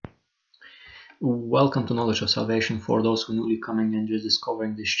Welcome to Knowledge of Salvation for those who are newly coming and just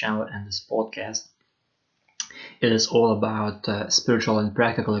discovering this channel and this podcast. It is all about spiritual and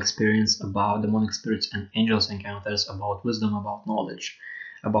practical experience, about demonic spirits and angels encounters, about wisdom, about knowledge,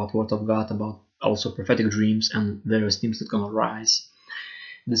 about Word of God, about also prophetic dreams and various themes that can arise.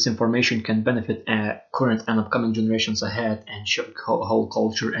 This information can benefit current and upcoming generations ahead and shape whole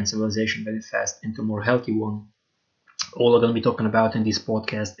culture and civilization manifest into a more healthy one. All I'm going to be talking about in this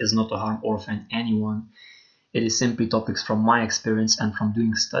podcast is not to harm or offend anyone. It is simply topics from my experience and from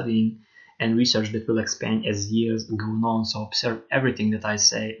doing studying and research that will expand as years go on, so observe everything that I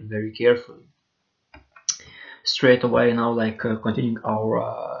say very carefully. Straight away now, continuing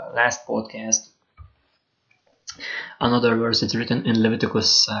our last podcast, another verse is written in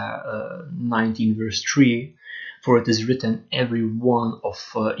Leviticus 19 verse 3. For it is written, every one of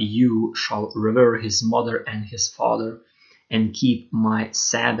you shall revere his mother and his father, and keep my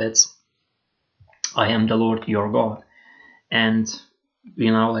Sabbaths. I am the Lord your God. And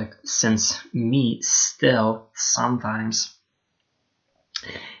since me still sometimes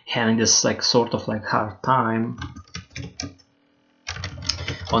having this sort of hard time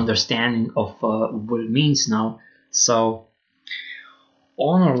understanding of what it means now. So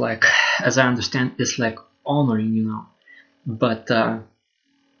honor, as I understand, is honoring, but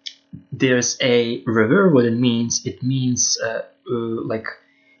there's a revere. What it means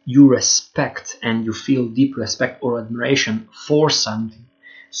you respect and you feel deep respect or admiration for something.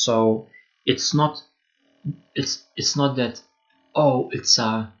 So it's not that it's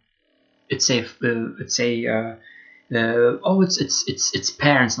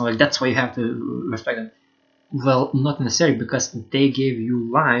parents, that's why you have to respect them. Well, not necessarily, because they gave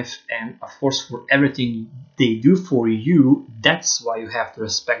you life, and of course for everything they do for you, that's why you have to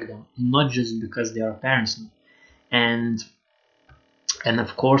respect them, not just because they are parents. And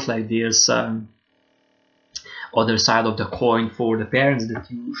of course, there's other side of the coin for the parents, that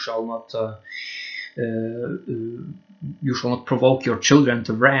you shall not provoke your children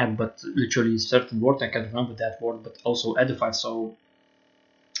to wrath, but literally certain word, I can't remember that word, but also edify. So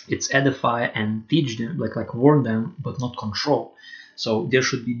it's edify and teach them, warn them, but not control. So there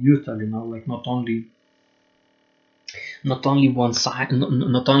should be neutral, not only one side,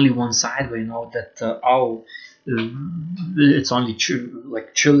 not only one side, that it's only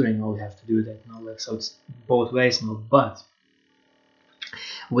children, we have to do that, so it's both ways, but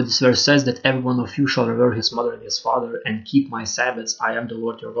what this verse says, that every one of you shall revere his mother and his father, and keep my Sabbaths. I am the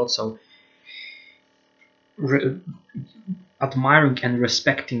Lord your God. So admiring and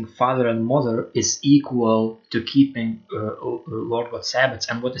respecting father and mother is equal to keeping Lord God's Sabbaths.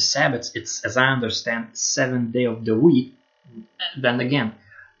 And what is Sabbaths? It's, as I understand, 7 days of the week. Then again,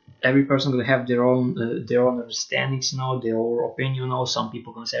 every person will have their own understandings, their own opinion. Some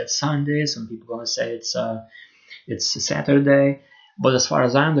people gonna say it's Sunday, some people gonna say it's Saturday. But as far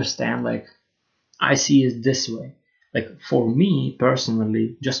as I understand, I see it this way. For me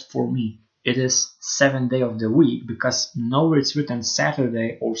personally, just for me, it is 7 days of the week, because nowhere it's written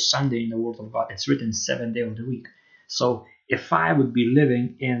Saturday or Sunday in the Word of God. It's written 7 days of the week. So if I would be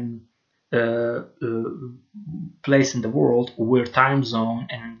living in a place in the world where time zone,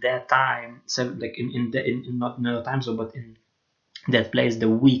 and that time, not in the time zone, but in that place, the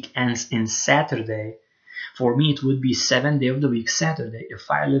week ends in Saturday. For me, it would be 7 days of the week Saturday.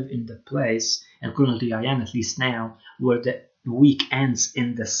 If I live in the place, and currently I am, at least now, where the week ends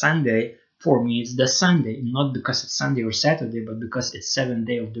in the Sunday, for me it's the Sunday, not because it's Sunday or Saturday, but because it's 7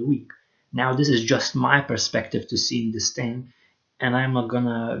 days of the week. Now, this is just my perspective to seeing this thing, and I'm not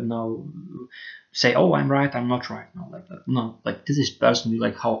gonna say, oh, I'm right, I'm not right, no, this is personally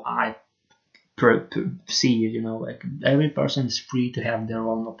how I see it. Every person is free to have their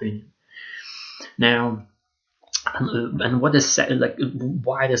own opinion. Now, and what is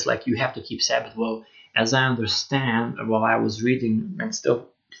why does you have to keep Sabbath? Well, as I understand, while I was reading and still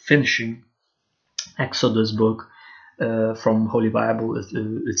finishing Exodus book from Holy Bible,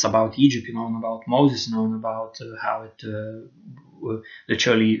 it's about Egypt, and about Moses, and about how it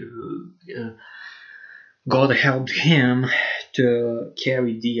literally God helped him to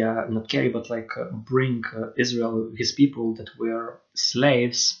carry not carry, but bring Israel, his people that were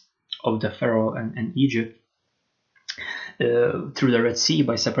slaves of the Pharaoh and Egypt, through the Red Sea,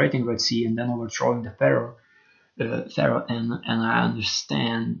 by separating Red Sea and then overthrowing the Pharaoh, and I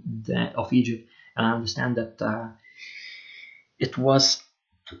understand that of Egypt, and I understand that it was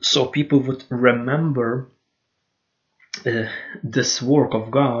so people would remember this work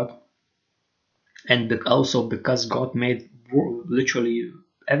of God, and also because God made literally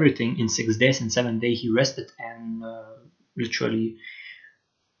everything in 6 days. In 7 days He rested, and literally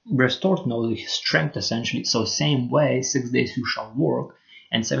restored his strength essentially. So same way, 6 days you shall work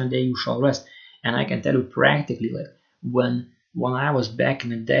and 7 days you shall rest. And I can tell you practically, like when I was back in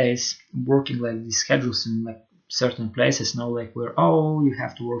the days working like these schedules in like certain places, like where you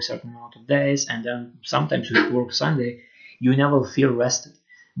have to work certain amount of days and then sometimes you work Sunday, you never feel rested.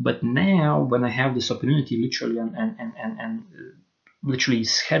 But now when I have this opportunity literally and literally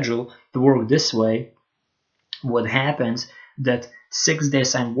schedule to work this way, what happens that 6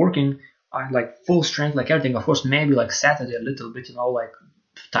 days I'm working, I'm like full strength, like everything. Of course, maybe like Saturday a little bit, like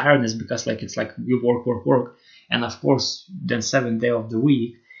tiredness because like it's like you work, and of course then 7 day of the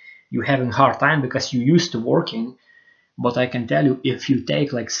week you're having hard time because you're used to working. But I can tell you, if you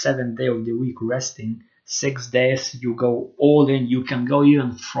take like 7 day of the week resting, 6 days you go all in. You can go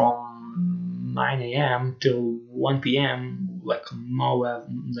even from 9 a.m. till 1 p.m. like no,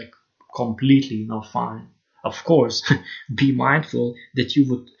 like completely no fine. Of course, be mindful that you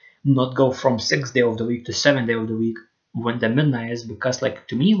would not go from 6 day of the week to 7 day of the week when the midnight is, because like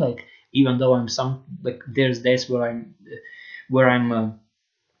to me, like even though I'm some like there's days where I'm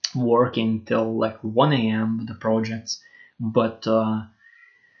working till like 1 a.m. with the projects, but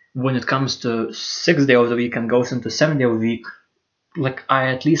when it comes to 6 day of the week and goes into 7 day of the week, like I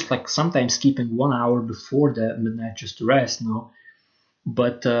at least like sometimes keeping 1 hour before the midnight just to rest,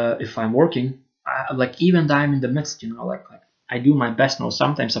 But if I'm working, like even though I'm in the midst, like I do my best.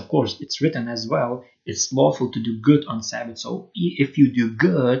 Sometimes, of course, it's written as well. It's lawful to do good on Sabbath. So if you do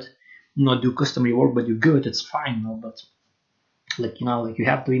good, not do customary work, but do good, it's fine. But like like you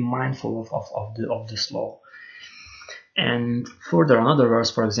have to be mindful of this law. And further, another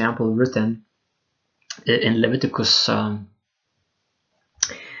verse, for example, written in Leviticus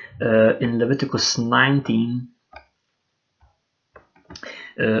 19,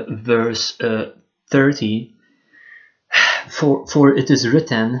 verse 30. For it is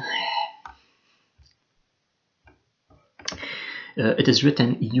written,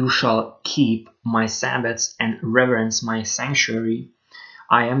 you shall keep my Sabbaths and reverence my sanctuary.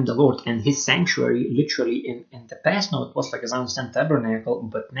 I am the Lord. And his sanctuary, literally in the past, it was like, as I understand, tabernacle,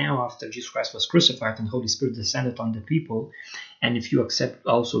 but now after Jesus Christ was crucified and Holy Spirit descended on the people, and if you accept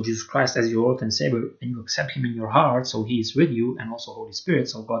also Jesus Christ as your Lord and Savior, and you accept him in your heart, so he is with you, and also Holy Spirit,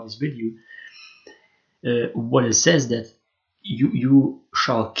 so God is with you, what it says that you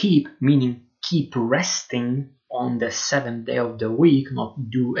shall keep, meaning keep resting on the 7th day of the week, not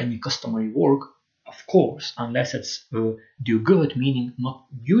do any customary work, of course, unless it's do good, meaning not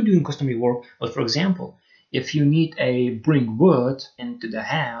you doing customary work, but for example, if you need bring wood into the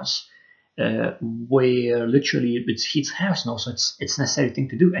house, where literally it's his house now, so it's necessary thing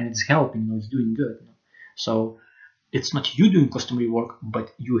to do, and it's helping, it's doing good. So it's not you doing customary work,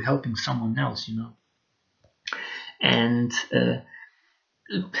 but you helping someone else, and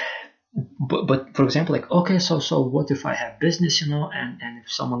but for example, like, okay, so what if I have business, and if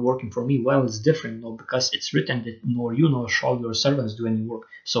someone working for me, well, it's different, because it's written that nor you nor shall your servants do any work.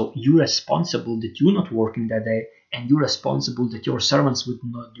 So you're responsible that you're not working that day, and you're responsible that your servants would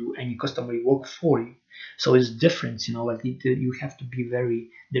not do any customary work for you. So it's different, like you have to be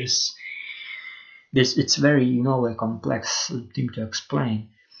very, it's very, a complex thing to explain.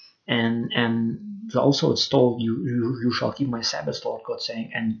 And also it's told you shall keep my Sabbath, Lord God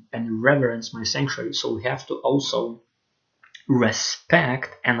saying, and reverence my sanctuary. So we have to also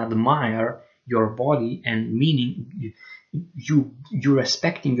respect and admire your body, and meaning you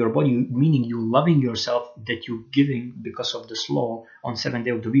respecting your body, meaning you loving yourself, that you're giving because of this law on 7th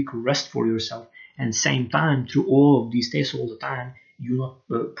day of the week rest for yourself, and same time through all of these days, all the time you're not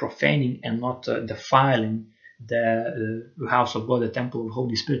profaning and not defiling the house of God, the temple of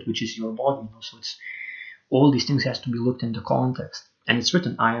Holy Spirit, which is your body. So it's all these things has to be looked in the context. And it's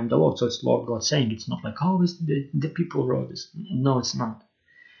written, I am the Lord. So it's Lord God saying. It's not like, it's the people wrote this. No, it's not.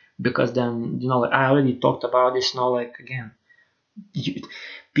 Because then, like I already talked about this. Like again,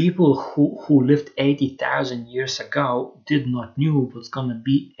 people who lived 80,000 years ago did not knew what's gonna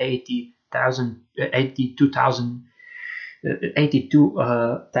be 82,000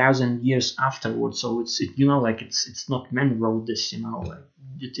 years afterwards. So it's not men wrote this. Like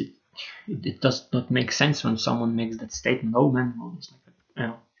it does not make sense when someone makes that statement. Oh, men wrote this, like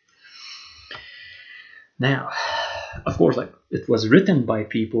that. Now, of course, like it was written by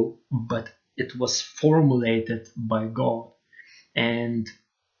people, but it was formulated by God. And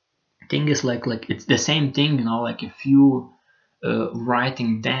thing is, like it's the same thing, like if you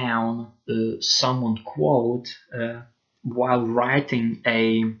writing down someone quote while writing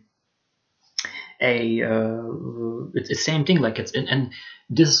it's the same thing, like it's and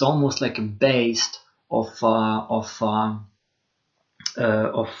this is almost like a based of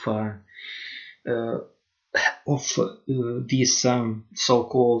of these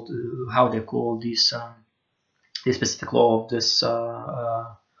so-called how they call these the specific law of this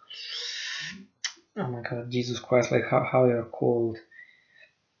oh my god, Jesus Christ, like how they're called.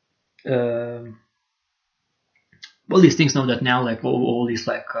 Um, all these things now that now like all these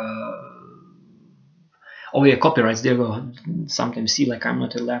like oh yeah, copyrights. There go. Sometimes see like I'm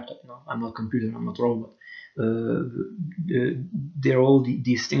not a laptop, no, I'm not computer, I'm not robot. There are all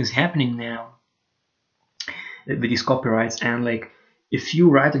these things happening now with these copyrights, and like if you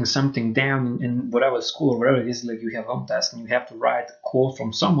writing something down in whatever school or whatever it is, like you have home task and you have to write a quote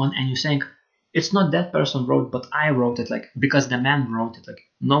from someone and you're saying it's not that person wrote but I wrote it, like because the man wrote it, like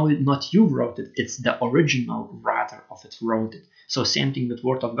no, not you wrote it, it's the original writer of it wrote it. So same thing with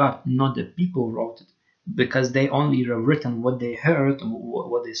word of God, not the people wrote it, because they only have written what they heard,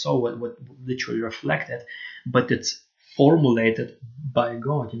 what they saw, what literally reflected, but it's formulated by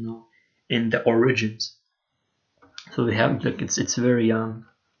God, in the origins. So we have like it's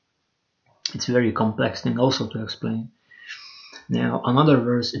very complex thing also to explain. Now another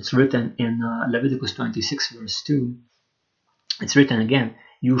verse, it's written in Leviticus 26 verse 2. It's written again,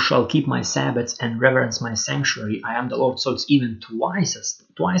 you shall keep my Sabbaths and reverence my sanctuary. I am the Lord. So it's even twice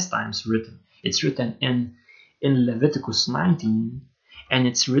times written. It's written in Leviticus 19, and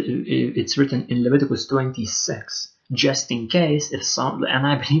it's written in Leviticus 26, just in case if some, and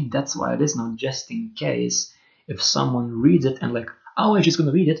I believe that's why it is not just in case if someone reads it and like, oh, I'm just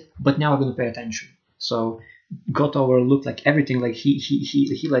gonna read it, but now I'm gonna pay attention. So God overlooked like everything, like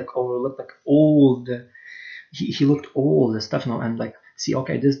he like overlooked like all the he looked all the stuff now and like, see,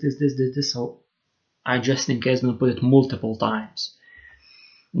 okay, this. So I just in case gonna put it multiple times.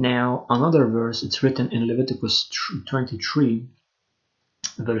 Now another verse, it's written in Leviticus 23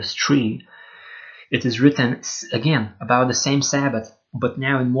 verse 3. It is written again about the same Sabbath, but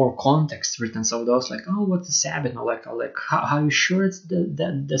now in more context written. So those like, oh, what's the Sabbath? No, like how are you sure it's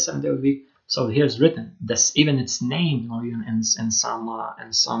the 7 day of the week? So here's written this, even its name, even in some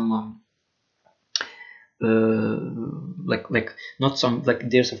like not some, like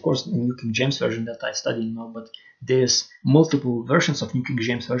there's of course New King James version that I study now, but there's multiple versions of New King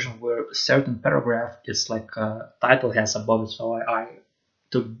James version where a certain paragraph is like title has above it. So I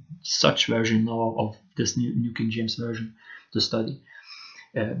took such version now of this New King James version to study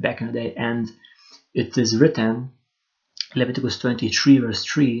back in the day, and it is written Leviticus 23 verse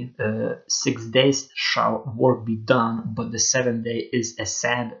 3, 6 days shall work be done, but the 7th day is a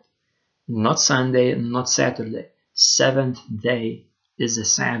Sabbath. Not Sunday, not Saturday. 7th day is a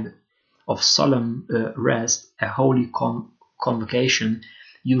Sabbath of solemn rest, a holy convocation.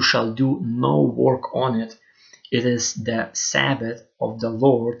 You shall do no work on it. It is the Sabbath of the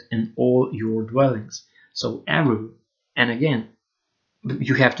Lord in all your dwellings. So and again,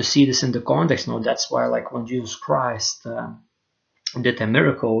 you have to see this in the context. Now that's why, like when Jesus Christ did the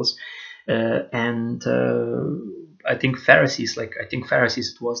miracles, and I think Pharisees,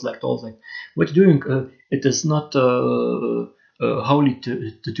 it was like told like, what you're doing, it is not holy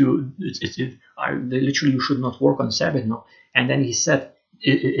to do. They literally, you should not work on Sabbath, no. And then he said,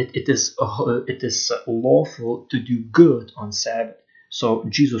 it is lawful to do good on Sabbath. So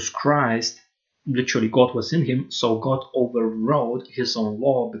Jesus Christ, literally God was in him, so God overrode his own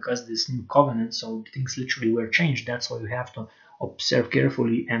law because this new covenant. So things literally were changed. That's why you have to observe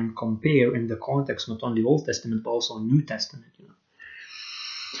carefully and compare in the context, not only Old Testament but also New Testament.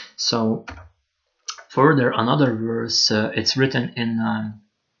 So further, another verse, it's written in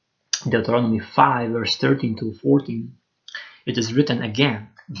Deuteronomy 5 verse 13 to 14. It is written again,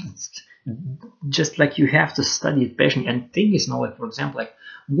 just like you have to study it patiently. And thing is now, like for example, like,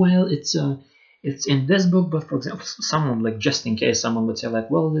 well, it's in this book, but for example, someone like, just in case someone would say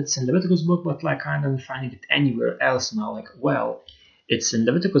like, well, it's in Leviticus book, but like I don't find it anywhere else now. Like, well, it's in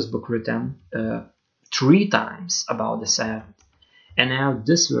Leviticus book written 3 times about the Sabbath, and now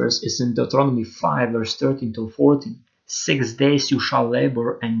this verse is in Deuteronomy 5 verse 13 to 14. 6 days you shall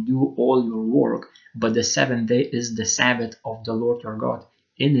labor and do all your work, but the 7th day is the Sabbath of the Lord your God.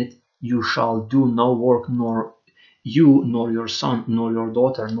 In it you shall do no work, nor you, nor your son, nor your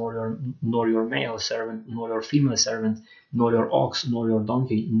daughter, nor your male servant, nor your female servant, nor your ox, nor your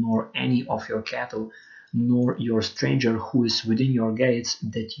donkey, nor any of your cattle, nor your stranger who is within your gates,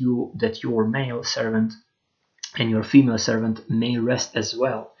 that your male servant and your female servant may rest as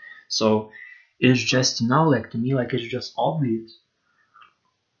well. So it's just now, like to me, like it's just obvious.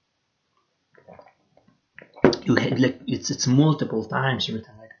 You had like it's multiple times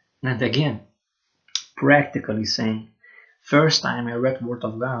written, like, and again, practically saying, first time I read Word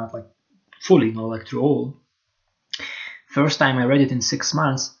of God, like fully, like through all. First time I read it in 6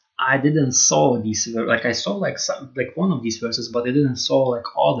 months, I didn't saw these like I saw like some like one of these verses, but I didn't saw like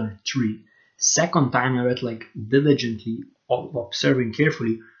other three. Second time I read like diligently, observing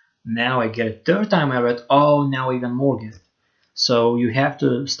carefully. Now I get it. Third time I read, oh, now even more get it. So you have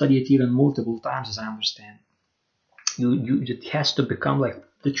to study it even multiple times, as I understand. You it has to become like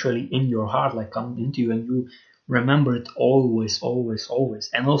literally in your heart, like come into you, and you remember it always, always, always,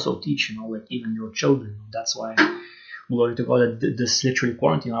 and also teach, like even your children. That's why, glory to God, that this literally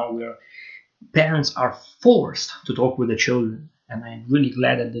quarantine hour where parents are forced to talk with the children, and I'm really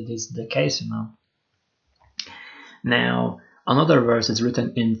glad that that is the case. Now, another verse is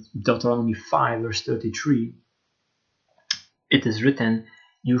written in Deuteronomy 5, verse 33. It is written,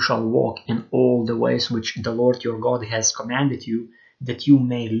 "You shall walk in all the ways which the Lord your God has commanded you, that you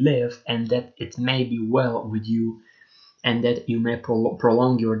may live, and that it may be well with you, and that you may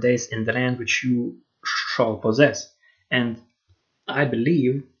prolong your days in the land which you shall possess." And I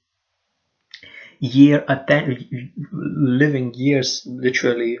believe living years,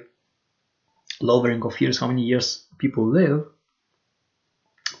 literally lowering of years, how many years people live,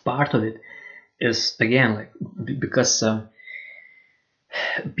 part of it is again like because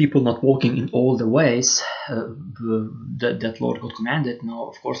people not walking in all the ways that Lord God commanded. Now,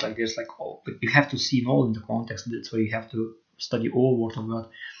 of course, like there's like you have to see it all in the context. That's why you have to study all Word of God.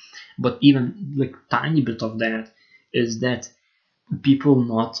 But even like tiny bit of that is that people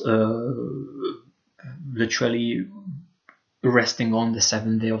not literally resting on the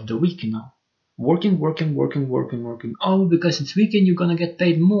 7th day of the week. Working, working, working, working, working. Oh, because it's weekend, you're gonna get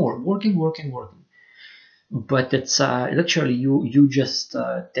paid more. Working, working, working. But it's literally you just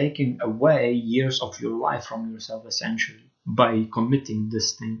taking away years of your life from yourself essentially by committing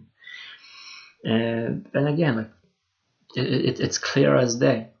this thing. And again, like it's clear as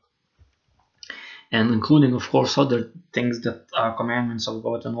day, and including of course other things that are commandments of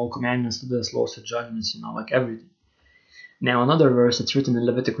God, and all commandments to this laws and judgments, like everything. Now another verse, it's written in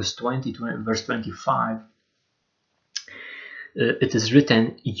Leviticus 20 verse 25. It is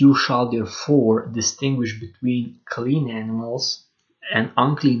written, "You shall therefore distinguish between clean animals and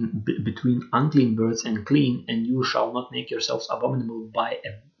unclean, between unclean birds and clean, and you shall not make yourselves abominable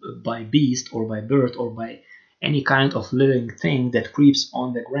by beast or by bird or by any kind of living thing that creeps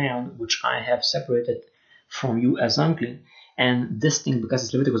on the ground, which I have separated from you as unclean." And this thing, because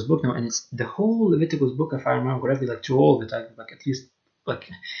it's Leviticus book now, and it's the whole Leviticus book, if I remember correctly, like through all of it, like at least, like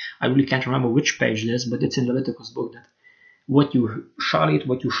I really can't remember which page it is, but it's in Leviticus book that what you shall eat,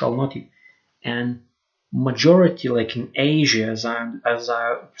 what you shall not eat. And majority, like in Asia, as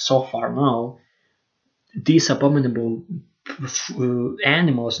I so far know, these abominable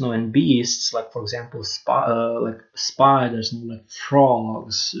animals, and beasts, like for example, like spiders, like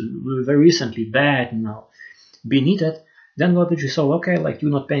frogs, very recently bad being eaten. Then what did you say? Okay, like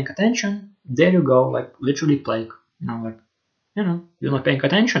you're not paying attention. There you go, like literally plague. Like you're not paying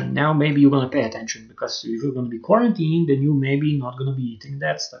attention. Now maybe you're gonna pay attention, because if you're gonna be quarantined, then you maybe not gonna be eating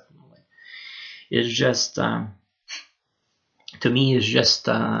that stuff. Like, it's just to me, it's just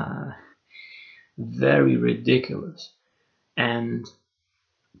very ridiculous. And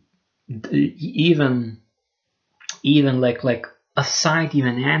even like aside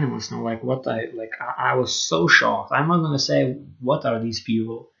even animals, like what I was so shocked. I'm not gonna say what are these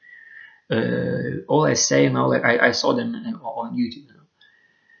people. All I say like I saw them on YouTube.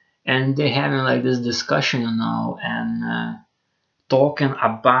 And they having like this discussion and talking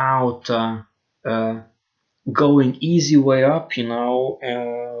about going easy way up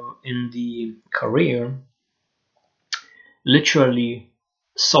in the career, literally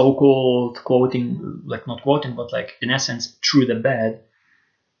so-called quoting, like not quoting, but like in essence through the bed.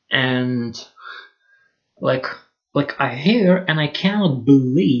 And like I hear and I cannot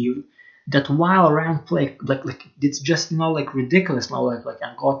believe that while around like it's just like ridiculous like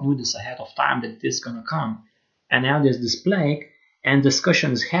and God knew this ahead of time that this gonna come, and now there's this plague and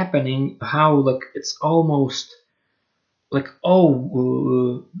discussions happening how like it's almost like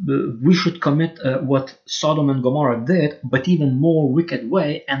we should commit what Sodom and Gomorrah did, but even more wicked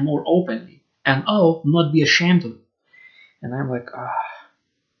way and more openly, and not be ashamed of it. And I'm like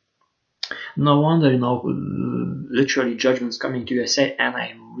no wonder, literally judgments coming to USA, and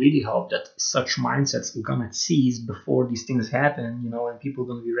I really hope that such mindsets are gonna cease before these things happen, and people are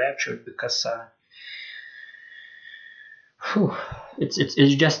gonna be raptured, because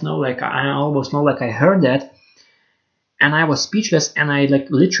it's just like I almost know like I heard that, and I was speechless, and I like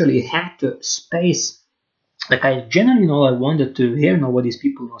literally had to space. Like I genuinely I wanted to hear what these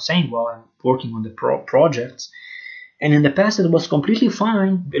people are saying while I'm working on the projects. And in the past, it was completely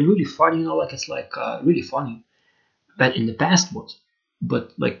fine and really funny, like it's like really funny. but in the past was.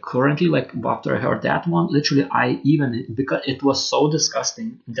 But like currently, like after I heard that one, literally I even, because it was so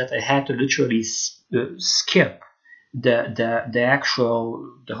disgusting that I had to literally skip the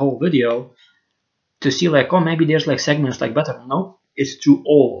whole video to see like, oh, maybe there's like segments like better. No, it's too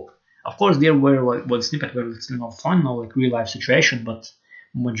old. Of course there were like one snippet where it's fun, like real life situation, but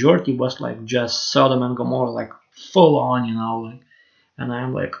majority was like just Sodom and Gomorrah, like full on, like, and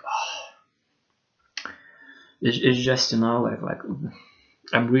I'm like, oh, it's just, like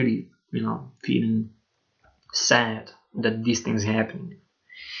I'm really, feeling sad that these things happen.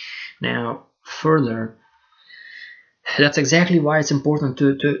 Now, further, that's exactly why it's important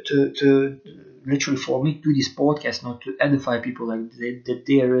to literally for me to do this podcast, not to edify people, like that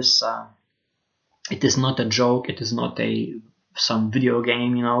there is, it is not a joke, it is not some video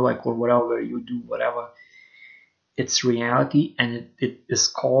game, like, or whatever you do, whatever. It's reality, and it is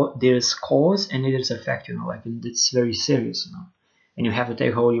called, there is cause and it is effect, like, and it's very serious, and you have to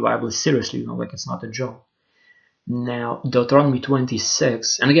take Holy Bible seriously, like it's not a joke. Now, Deuteronomy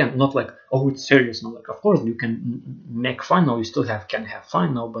 26, and again, not like, oh, it's serious, like, of course you can make fun, you still can have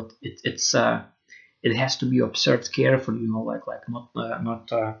fun, but it has to be observed carefully, like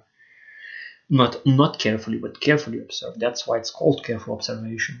not carefully, but carefully observed. That's why it's called careful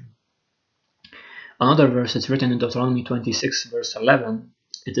observation. Another verse, it's written in Deuteronomy 26, verse 11.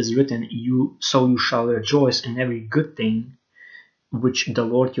 It is written, you shall rejoice in every good thing which the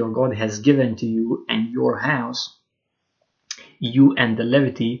Lord your God has given to you and your house, you and the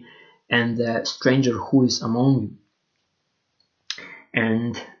Levite and the stranger who is among you.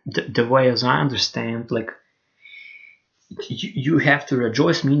 And the way, as I understand, like, you have to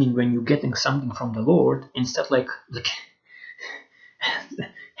rejoice, meaning when you're getting something from the Lord, instead like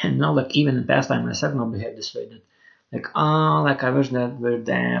and now, like, even in past time myself now behave this way, that like, like I wish that were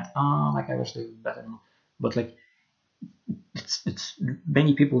that, like I wish they were better, but like it's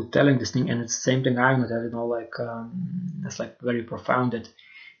many people telling this thing, and it's the same thing I know that, like, it's like very profound, that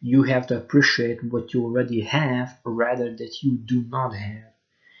you have to appreciate what you already have rather that you do not have.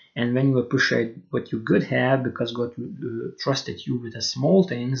 And when you appreciate what you could have, because God trusted you with the small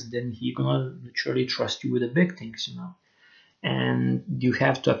things, then He gonna literally trust you with the big things, And you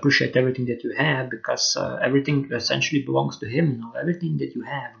have to appreciate everything that you have, because everything essentially belongs to Him. Everything that you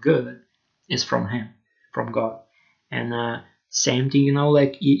have good is from Him, from God. And same thing,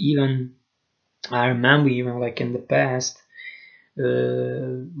 like even I remember, even like in the past,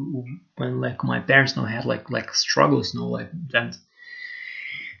 when like my parents had like struggles, like that.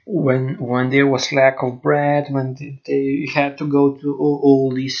 When there was lack of bread, when they had to go to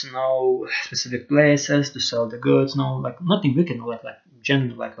all these specific places to sell the goods, like nothing wicked, like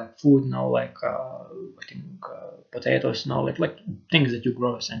general like food, like I think potatoes, like things that you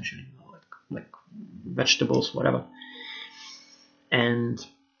grow essentially, like vegetables, whatever. And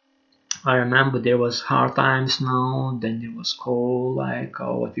I remember there was hard times, then there was call, like,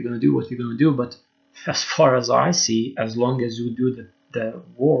 oh, what we gonna do, but as far as I see, as long as you do the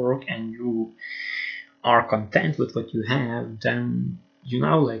work and you are content with what you have, then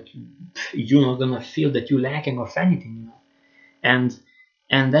like you're not gonna feel that you're lacking of anything, and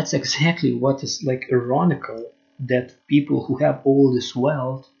that's exactly what is like ironical, that people who have all this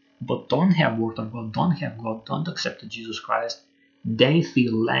wealth but don't have word of God, don't have God, don't accept Jesus Christ, they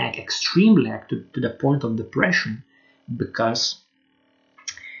feel lack, extreme lack, to the point of depression, because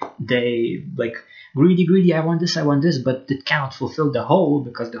they like greedy, I want this, but it cannot fulfill the whole,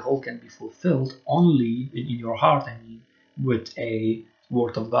 because the whole can be fulfilled only in your heart, with a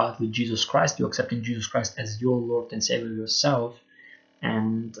word of God, with Jesus Christ, you accepting Jesus Christ as your Lord and Savior yourself,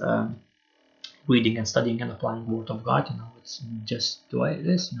 and reading and studying and applying the word of God, it's just the way it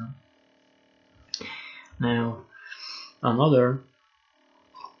is, Now, another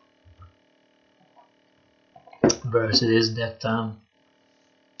verse is that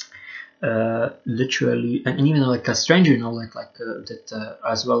literally, and even like a stranger, that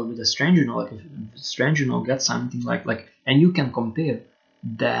as well with a stranger, like if a stranger, gets something like, and you can compare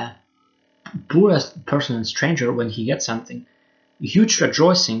the poorest person and stranger when he gets something, huge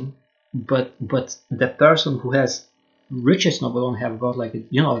rejoicing, but the person who has riches, but don't have God, like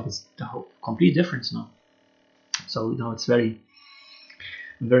it, like it's the whole complete difference, So it's very,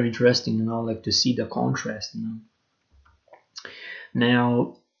 very interesting, like to see the contrast,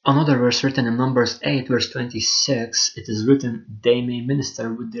 Now, another verse written in Numbers 8, verse 26, it is written, they may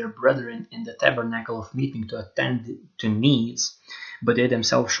minister with their brethren in the tabernacle of meeting to attend to needs, but they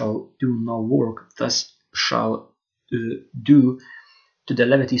themselves shall do no work, thus shall do to the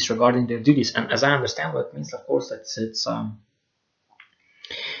Levites regarding their duties. And as I understand what it means, of course, it's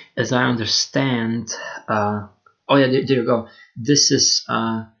as I understand, Oh yeah, there you go. This is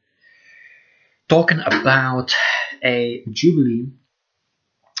talking about a jubilee,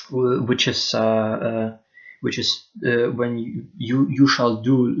 which is when you shall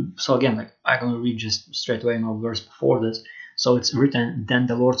do. So again, like I'm gonna read just straight away no verse before this. So it's written, then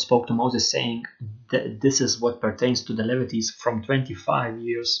the Lord spoke to Moses, saying that this is what pertains to the Levites from 25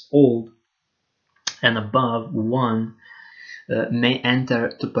 years old and above, one may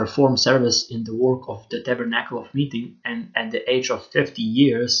enter to perform service in the work of the tabernacle of meeting, and at the age of 50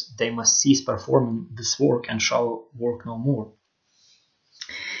 years they must cease performing this work and shall work no more.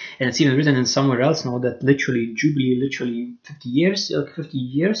 And it's even written in somewhere else now that literally Jubilee, literally 50 years, like 50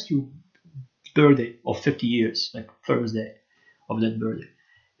 years, you birthday of 50 years, like first day of that birthday.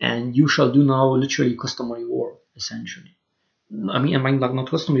 And you shall do now literally customary work, essentially. I mean like not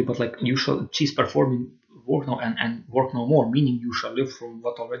customary, but like you shall cease performing work now and work no more, meaning you shall live from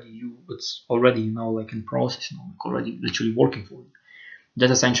what it's already like in process now, like already literally working for you.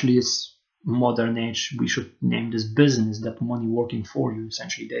 That essentially is modern age. We should name this business, that money working for you.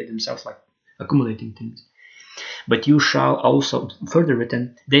 Essentially, they themselves like accumulating things. But you shall also, further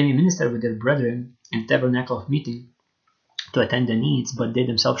written, they may minister with their brethren in tabernacle of meeting to attend the needs, but they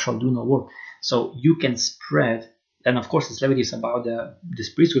themselves shall do no work. So you can spread, and of course this Levity is about this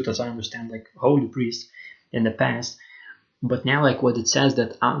priesthood, as I understand, like holy priests in the past. But now, like what it says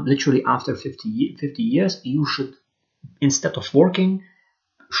that literally after 50 years, you should, instead of working,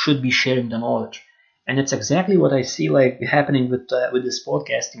 should be sharing the knowledge. And it's exactly what I see like happening with this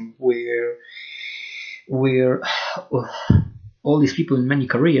podcasting, where all these people in many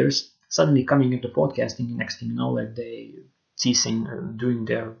careers suddenly coming into podcasting. Next thing you know, like they ceasing doing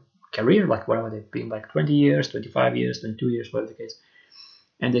their career, like whatever they've been, like 20 years, 25 years, 22 years, whatever the case,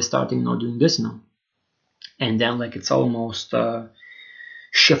 and they're starting now doing this now. And then like it's almost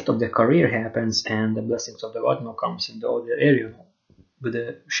shift of the career happens, and the blessings of the God now comes in the other area now, with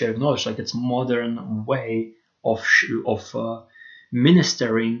the shared knowledge. Like it's modern way of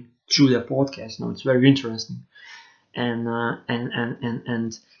ministering through the podcast. Now it's very interesting, and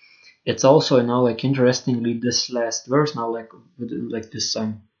it's also like interestingly this last verse now, like this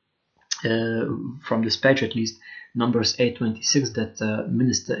from this page at least, Numbers 8:26, that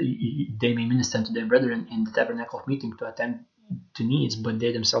minister they may minister to their brethren in the tabernacle of meeting to attend to needs, but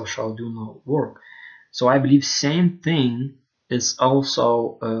they themselves shall do no work. So I believe same thing is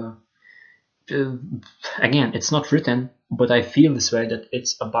also again, it's not written, but I feel this way, that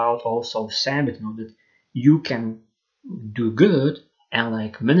it's about also Sabbath, that you can do good and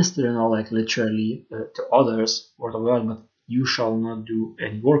like minister and all, like literally to others or the world, but you shall not do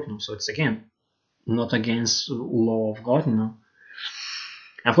any work. So it's again not against law of God. And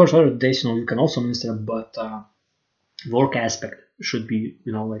of course other days you can also minister, but work aspect should be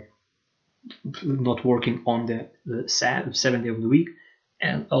like not working on the 7th day of the week,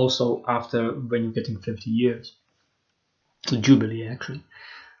 and also after when you're getting 50 years. The Jubilee, actually,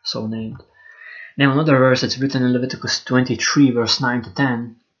 so named. Now another verse, it's written in Leviticus 23, verse 9 to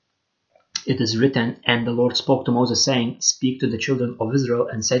 10. It is written, and the Lord spoke to Moses, saying, speak to the children of Israel,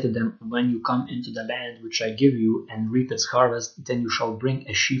 and say to them, when you come into the land which I give you, and reap its harvest, then you shall bring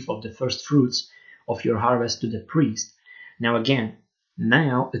a sheaf of the first fruits of your harvest to the priest. Now again,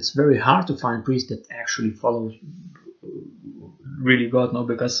 now it's very hard to find priests that actually follow really God now,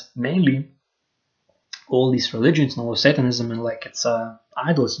 because mainly all these religions now, Satanism, and like it's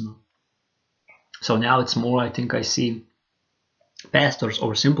idols now. So now it's more, I think I see pastors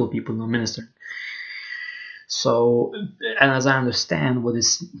or simple people now ministering. So, and as I understand what it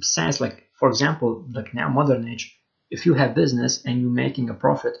says, like for example, like now modern age, if you have business and you're making a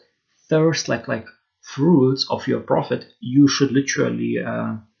profit, first like fruits of your profit, you should literally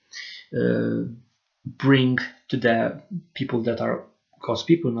bring to the people that are God's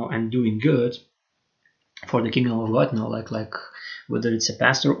people now and doing good for the kingdom of God now, like whether it's a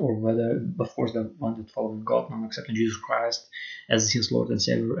pastor or whether, of course, the one that following God now, accepting Jesus Christ as his Lord and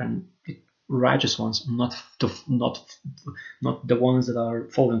Savior, and righteous ones, not the ones that are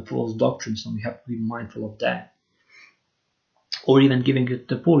following false doctrines. So we have to be mindful of that. Or even giving it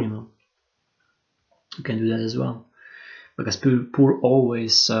to the poor, you can do that as well, because poor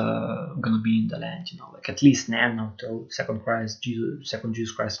always gonna be in the land, like at least now till second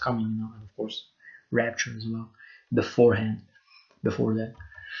Jesus Christ coming, and of course rapture as well before that.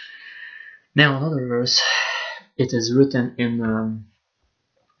 Now another verse, it is written in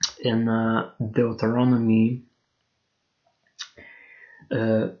Deuteronomy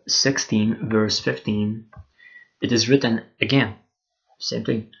 16 verse 15. It is written again, same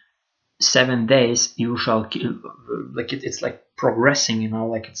thing, 7 days you shall like it's like progressing,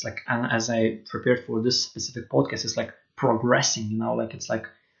 like it's like, as I prepared for this specific podcast, it's like progressing, like it's like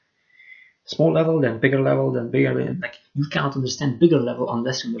small level, then bigger level, then bigger, like you cannot understand bigger level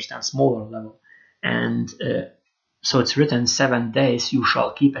unless you understand smaller level. And so it's written, 7 days you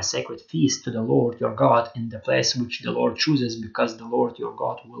shall keep a sacred feast to the Lord your God in the place which the Lord chooses, because the Lord your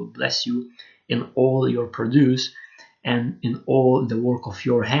God will bless you in all your produce and in all the work of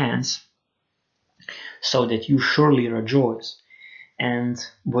your hands, so that you surely rejoice. And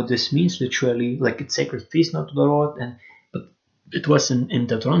what this means literally, like it's sacred feast not to the Lord, but it was in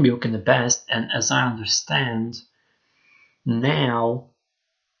Deuteronomy book in the past, and as I understand now,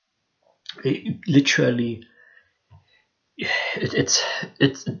 literally, it's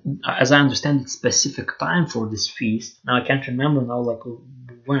as I understand, it's specific time for this feast. Now I can't remember now like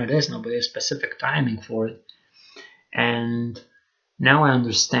when it is now, but there's specific timing for it. And now I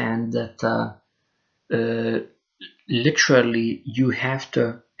understand that literally you have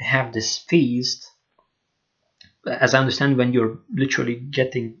to have this feast, as I understand, when you're literally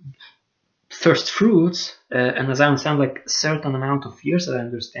getting first fruits, and as I understand, like a certain amount of years, as I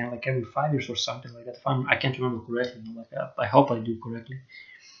understand, like every 5 years or something like that. I can't remember correctly, like I hope I do correctly.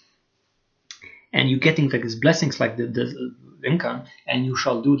 And you're getting like these blessings, like the income, and you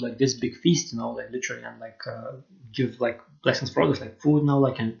shall do like this big feast, like literally, and like give like blessings for others, like food,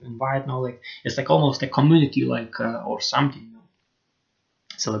 like, and invite, like it's like almost a community, like or something,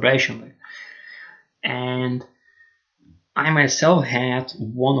 celebration, like. And I myself had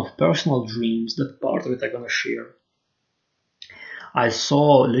one of personal dreams that part of it I'm gonna share. I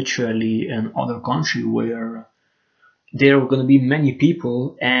saw literally in other country where there were gonna be many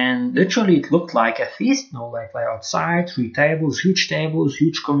people, and literally it looked like a feast, like outside, 3 tables, huge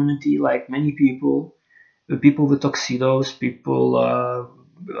community, like many people with tuxedos, people,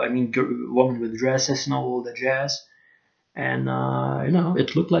 women with dresses, all the jazz, and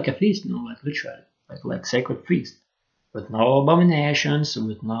it looked like a feast, like literally, like sacred feast. With no abominations,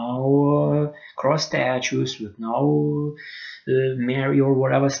 with no cross statues, with no Mary or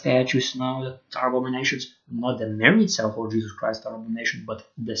whatever statues now that are abominations. Not the Mary itself or Jesus Christ are abomination, but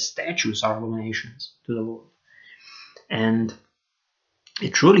the statues are abominations to the Lord. And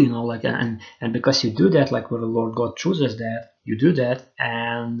it truly, like, and because you do that, like where the Lord God chooses that, you do that,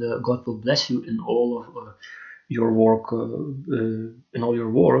 and God will bless you in all of your work, in all your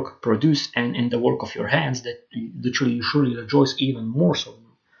work produce, and in the work of your hands, that literally you surely rejoice even more so.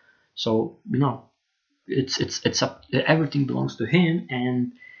 So it's up, everything belongs to Him,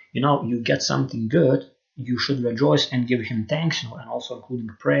 and you get something good, you should rejoice and give Him thanks, and also including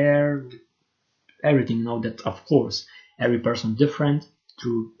prayer, everything. That of course every person different,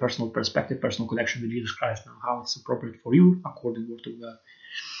 through personal perspective, personal connection with Jesus Christ, now how it's appropriate for you according to God.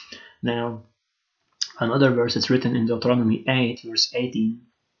 Now another verse, it's written in Deuteronomy 8, verse 18.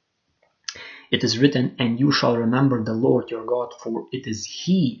 It is written, and you shall remember the Lord your God, for it is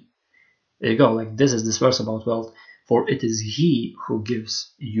He. There you go, like this is this verse about wealth. For it is He who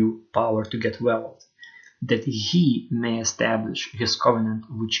gives you power to get wealth, that He may establish His covenant,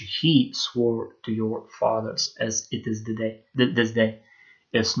 which He swore to your fathers, as it is this day.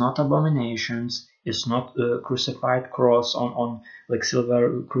 It's not abominations. It's not a crucified cross on like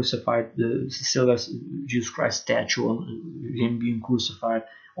silver crucified, silver Jesus Christ statue, on Him being crucified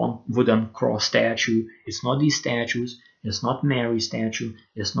on wooden cross statue. It's not these statues. It's not Mary statue.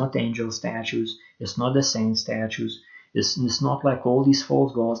 It's not angel statues. It's not the saint statues. It's not like all these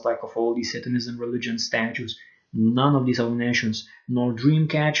false gods, like of all these Satanism religion statues. None of these abominations, nor dream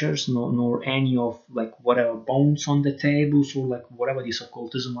catchers, nor any of like whatever bones on the tables, or like whatever these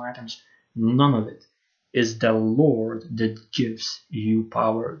occultism items, none of it. Is the Lord that gives you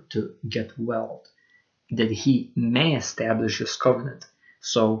power to get wealth, that He may establish His covenant.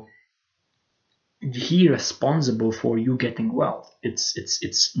 So He responsible for you getting wealth.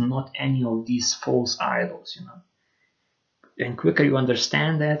 It's not any of these false idols, And quicker you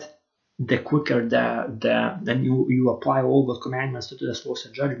understand that, the quicker then you apply all God's commandments to the laws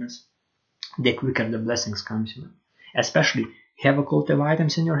and judgments, the quicker the blessings comes. Especially have occultic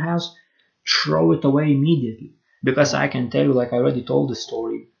items in your house, throw it away immediately. Because I can tell you, like I already told the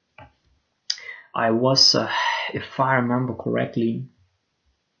story, I was, if I remember correctly,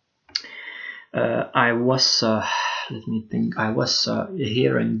 I was, let me think, I was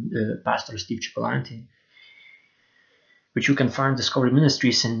hearing Pastor Steve Cipollante, which you can find Discovery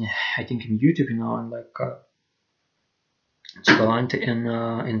Ministries in, I think, in YouTube, and like Cipollante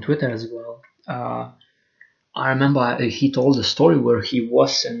in Twitter as well. I remember he told a story where he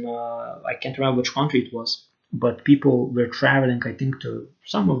was in, I can't remember which country it was, but people were traveling, I think, to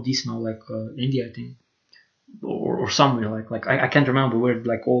some of these now, like India, I think, or somewhere like I can't remember where,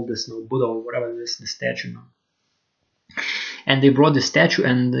 like all this Buddha or whatever this the statue now. And they brought the statue,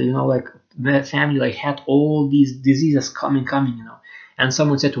 and like the family like had all these diseases coming, and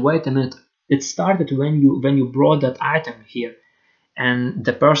someone said, wait a minute, it started when you brought that item here. And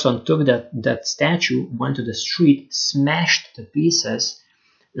the person took that statue, went to the street, smashed the pieces,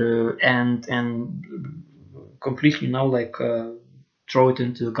 and completely throw it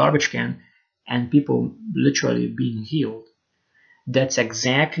into the garbage can, and people literally being healed. That's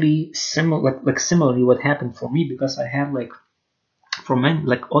exactly similar, like similarly what happened for me, because I had for many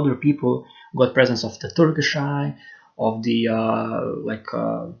other people got presence of the Turkish eye, of the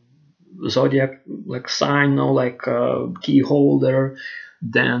zodiac sign, key holder.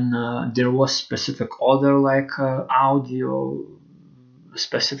 Then there was specific other audio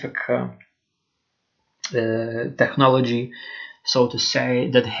specific technology, so to say,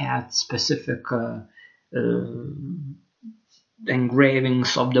 that had specific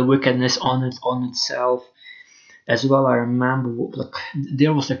engravings of the wickedness on itself as well. I remember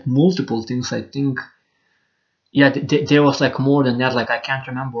there was multiple things, I think. Yeah, there was more than that. I can't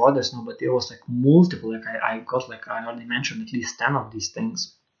remember others now, but there was multiple. I got I already mentioned at least 10 of these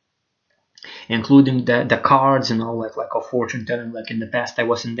things, including the cards, like a fortune telling. In the past, I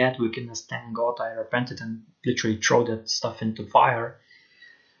was in that wickedness. Thank God, I repented and literally throw that stuff into fire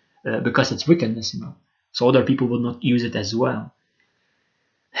because it's wickedness, so other people will not use it as well.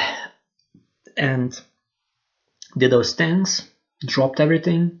 And did those things, dropped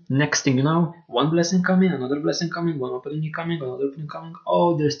everything. Next thing you know, one blessing coming, another blessing coming, one opening coming, another opening coming.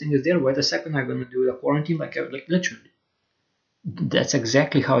 Oh, this thing is there. Wait a second, I'm gonna do the quarantine, like literally. That's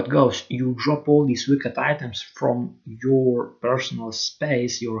exactly how it goes. You drop all these wicked items from your personal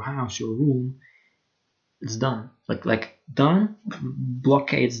space, your house, your room. It's done. Done.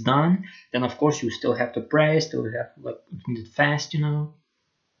 Blockade's done. Then of course you still have to pray, still have fast,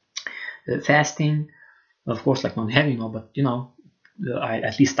 fasting. Of course, not heavy, but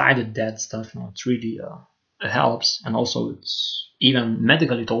at least I did that stuff. It really it helps, and also it's even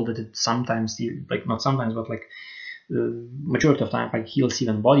medically told that it sometimes, not sometimes, but majority of time, heals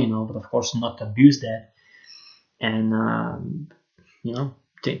even body but of course not abuse that. And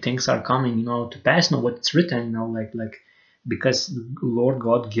things are coming to pass. What's written because Lord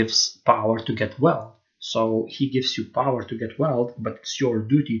God gives power to get wealth, so He gives you power to get wealth, but it's your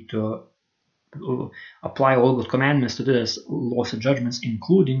duty to apply all good commandments to this, laws and judgments,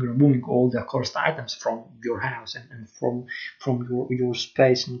 including removing all the accursed items from your house and from your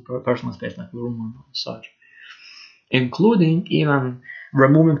space, personal space, like room and such, including even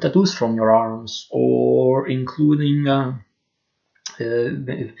removing tattoos from your arms, or including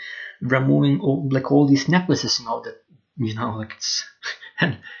removing all these necklaces, that it's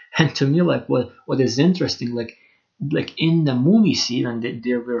and to me, what is interesting, in the movies, even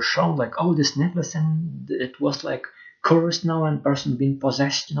they were shown oh, this necklace, and it was cursed now, and person being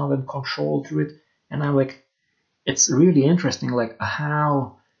possessed, and controlled through it. And I'm it's really interesting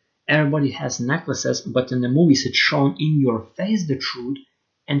how everybody has necklaces, but in the movies it's shown in your face the truth,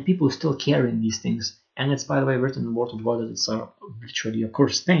 and people still carrying these things. And it's, by the way, written in the Word of God that it's literally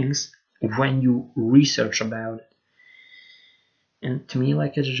cursed things when you research about it. And to me,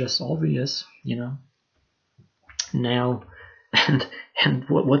 it's just obvious, now. And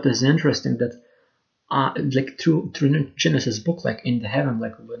what is interesting, that through Genesis book, in the heaven,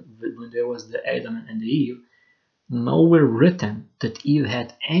 when there was the Adam and the Eve, nowhere written that Eve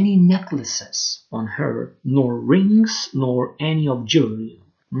had any necklaces on her, nor rings, nor any of jewelry,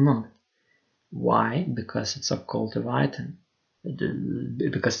 none of it. Why? Because it's a cultive item,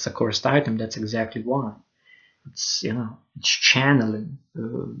 because it's a cursed item. That's exactly why. It's it's channeling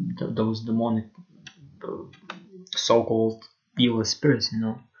those demonic so-called evil spirits,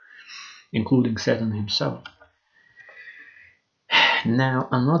 including Satan himself. Now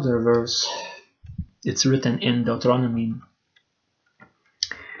another verse, it's written in Deuteronomy,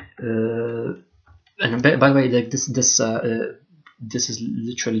 and by the way, this is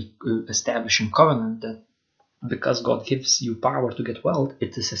literally establishing covenant, that because God gives you power to get wealth,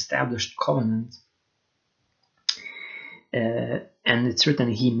 it is established covenant, and it's written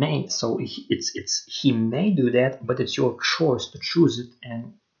He may. So He may do that, but it's your choice to choose it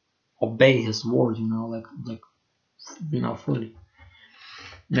and obey His word, fully.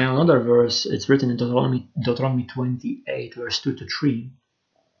 Now another verse, it's written in Deuteronomy 28, verse 2 to 3.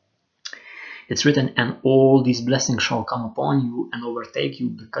 It's written, and all these blessings shall come upon you and overtake you,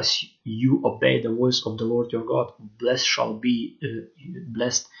 because you obey the voice of the Lord your God. Blessed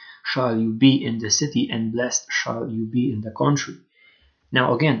shall you be in the city, and blessed shall you be in the country.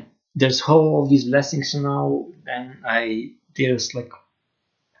 Now again, there's all these blessings now, and there's like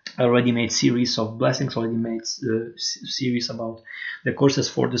I already made series of blessings, already made series about the curses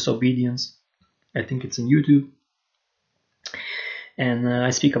for disobedience. I think it's on YouTube, and I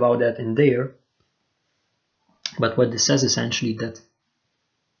speak about that in there. But what this says essentially that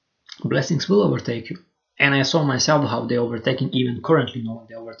blessings will overtake you, and I saw myself how they're overtaking, even currently now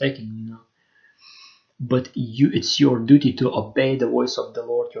they're overtaking me now. But it's your duty to obey the voice of the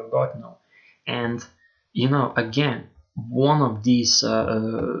Lord your God now. And again, one of these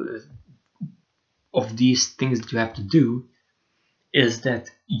things that you have to do is that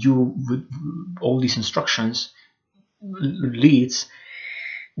all these instructions leads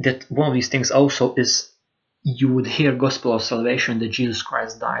that one of these things also is you would hear gospel of salvation that Jesus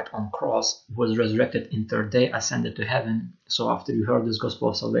Christ died on cross, was resurrected in third day, ascended to heaven. So after you heard this gospel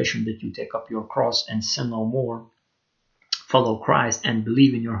of salvation, that you take up your cross and sin no more, follow Christ and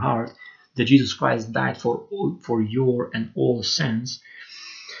believe in your heart that Jesus Christ died for your and all sins,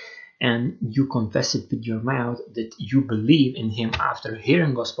 and you confess it with your mouth that you believe in him after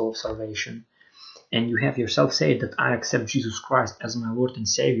hearing gospel of salvation, and you have yourself say that I accept Jesus Christ as my Lord and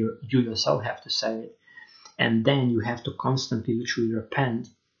Savior, you yourself have to say it. And then you have to constantly literally repent.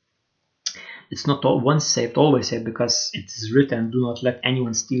 It's not once saved, always saved, because it is written, do not let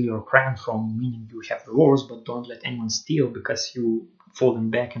anyone steal your crown from, meaning you have rewards, but don't let anyone steal because you falling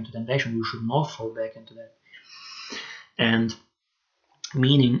back into temptation. You should not fall back into that. And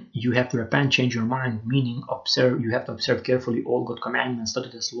meaning you have to repent, change your mind, meaning you have to observe carefully all God's commandments,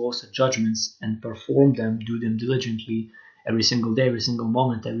 statutes, laws, and judgments, and perform them, do them diligently, every single day, every single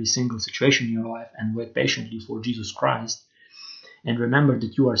moment, every single situation in your life, and wait patiently for Jesus Christ. And remember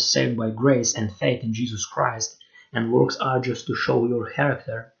that you are saved by grace and faith in Jesus Christ, and works are just to show your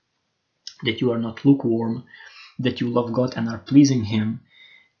character, that you are not lukewarm, that you love God and are pleasing him,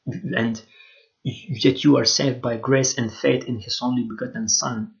 and that you are saved by grace and faith in his only begotten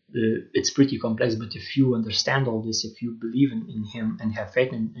Son. It's pretty complex, but if you understand all this, if you believe in him and have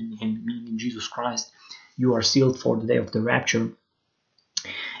faith in him, meaning in Jesus Christ, you are sealed for the day of the rapture.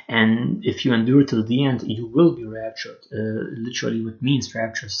 And if you endure till the end, you will be raptured. Literally, what means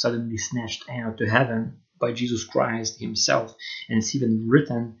rapture, suddenly snatched out to heaven by Jesus Christ himself. And it's even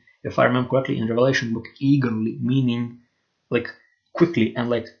written, if I remember correctly, in Revelation book, eagerly, meaning like quickly, and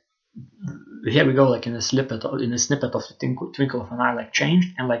like here we go, like in a snippet of the twinkle of an eye, like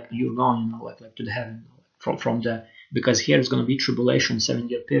changed, and like you're gone, like to the heaven, from the, because here is going to be tribulation,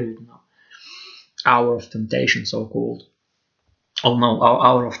 7-year period, hour of temptation, so called. Oh no,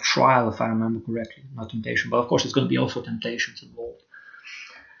 hour of trial, if I remember correctly, not temptation, but of course it's going to be also temptations involved.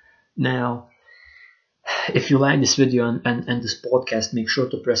 Now, if you like this video and this podcast, make sure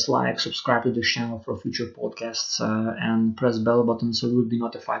to press like, subscribe to this channel for future podcasts, and press bell button so you will be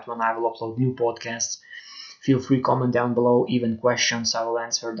notified when I will upload new podcasts. Feel free, comment down below, even questions, I will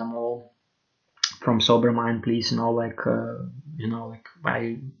answer them all. From Sober Mind, please, because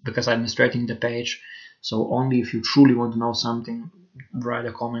I'm administrating the page, so only if you truly want to know something, write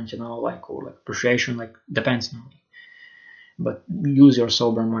a comment, or appreciation, depends, but use your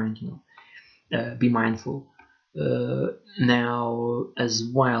sober mind, be mindful. Now, as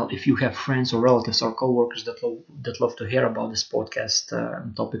well, if you have friends or relatives or co-workers that love to hear about this podcast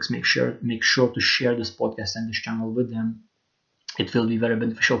topics, make sure to share this podcast and this channel with them. It will be very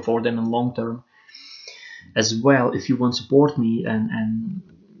beneficial for them in long term. As well, if you want to support me and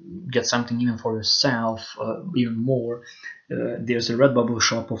get something even for yourself, even more, there's a Redbubble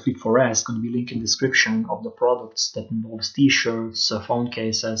shop of Fit4Rest, going to be linked in the description of the products that involves t-shirts, phone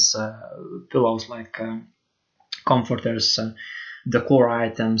cases, pillows like comforters, decor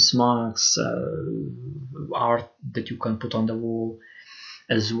items, mugs, art that you can put on the wall,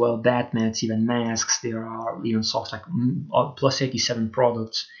 as well bath mats, even masks. There are even socks, like plus 87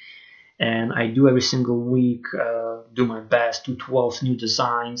 products. And I do every single week do my best to 12 new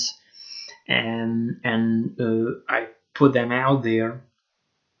designs, and I put them out there,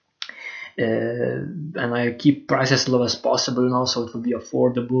 and I keep prices low as possible, and also it will be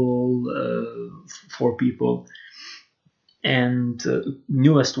affordable for people. And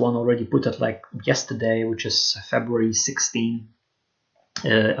newest one already put it like yesterday, which is February 16,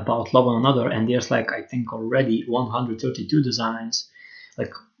 about Love One Another, and there's like I think already 132 designs,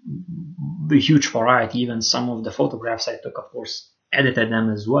 like a huge variety. Even some of the photographs I took, of course, edited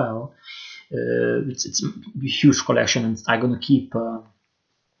them as well. It's a huge collection, and I'm gonna keep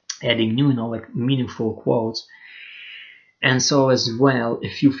adding new, meaningful quotes. And so as well,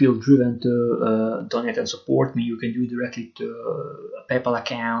 if you feel driven to donate and support me, you can do directly to a PayPal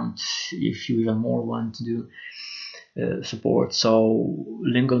account if you even more want to do support. So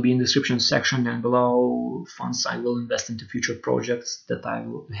link will be in the description section down below. Funds I will invest into future projects that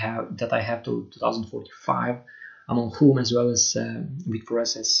I have to 2045, among whom as well as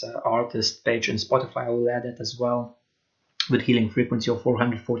Vic4S's artist page and Spotify. I will add it as well, with healing frequency of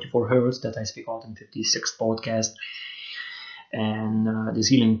 444 hertz that I speak out in 56th podcast. And this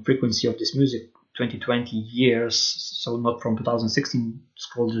healing frequency of this music 2020 years, so not from 2016.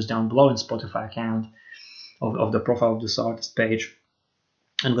 Scroll just down below in Spotify account of the profile of this artist page.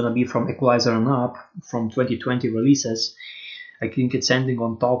 I'm gonna be from Equalizer and up, from 2020 releases. I think it's ending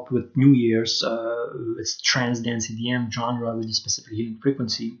on top with New Year's. It's trance dance EDM genre with a specific healing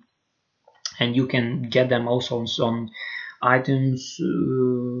frequency, and you can get them also on iTunes,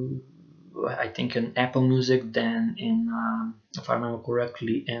 I think in Apple Music, then in, if I remember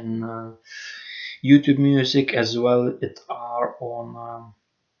correctly, in YouTube Music as well. It are on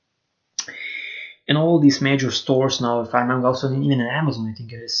in all these major stores now, if I remember, also even in Amazon, I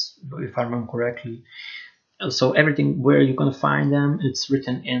think it is, if I remember correctly. So everything where you're gonna find them, it's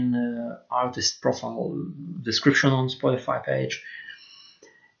written in artist profile description on Spotify page.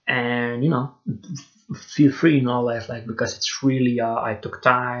 And feel free, like, because it's really I took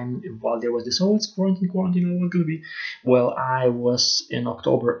time while there was this, it's quarantine, what gonna be. Well, I was in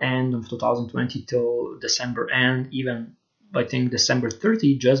October end of 2020 till December end, even I think December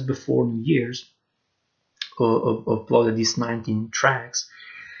 30, just before New Year's, uploaded these 19 tracks.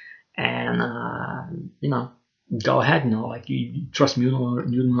 And go ahead, like, you trust me,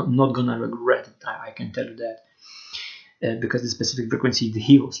 you're not gonna regret it. I can tell you that, because the specific frequency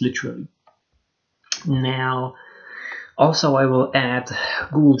heals literally. Now, also I will add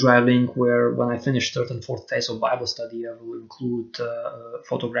Google Drive link, where when I finish third and fourth phase of Bible study, I will include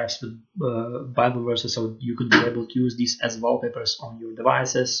photographs with Bible verses, so you could be able to use these as wallpapers on your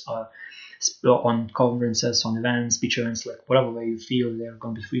devices, on conferences, on events, speech events, like whatever way you feel. They're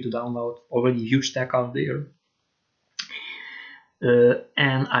going to be free to download. Already a huge stack out there.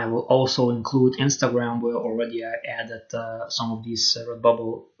 And I will also include Instagram, where already I added some of these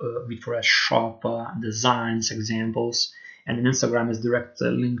Redbubble Vic4S shop designs examples, and in Instagram is direct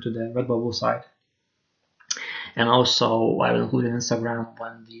link to the Redbubble site. And also I will include in Instagram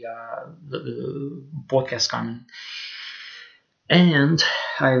when the podcast coming. And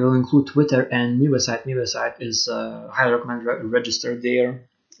I will include Twitter and MiWebsite. MiWebsite is highly recommend register there.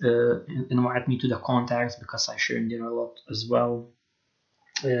 Invite me to the contacts, because I share in there a lot as well.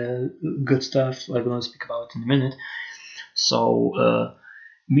 Good stuff I'm going to speak about in a minute. So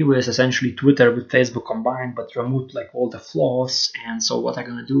Miwe is essentially Twitter with Facebook combined, but remove like all the flaws. And so what I'm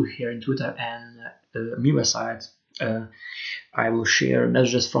going to do here in Twitter and Miwe site, I will share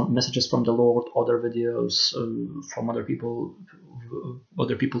messages from the Lord, other videos from other people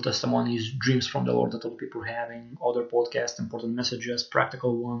testimonies, dreams from the Lord that other people are having, other podcasts, important messages,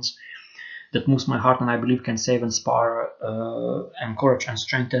 practical ones that moves my heart, and I believe can save, inspire, encourage, and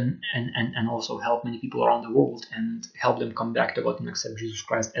strengthen, and also help many people around the world, and help them come back to God and accept Jesus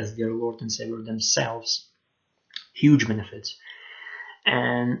Christ as their Lord and Savior themselves. Huge benefits.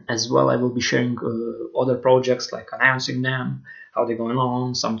 And as well, I will be sharing other projects, like announcing them, how they're going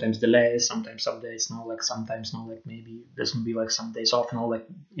on, sometimes delays, sometimes updates, sometimes maybe there's gonna be like some days off, you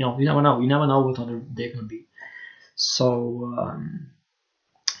never know what other they're gonna be. So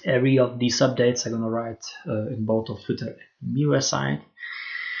every of these updates I'm gonna write in both of Twitter and Miwe site.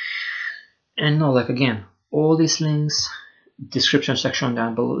 And again, all these links, description section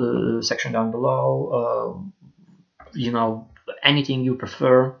down below, anything you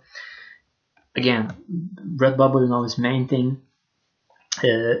prefer. Again, Redbubble, is main thing,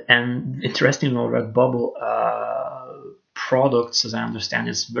 and interesting, Redbubble products, as I understand,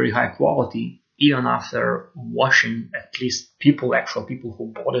 is very high quality, even after washing. At least actual people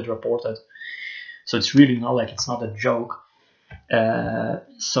who bought it reported. So it's really it's not a joke.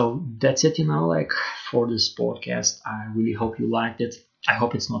 So that's it, for this podcast. I really hope you liked it. I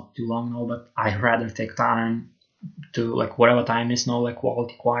hope it's not too long now, but I'd rather take time to whatever time is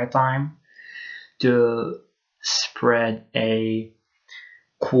quality quiet time to spread a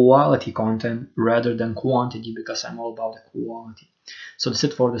quality content rather than quantity, because I'm all about the quality. So that's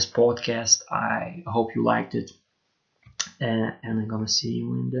it for this podcast. I hope you liked it, and I'm gonna see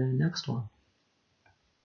you in the next one.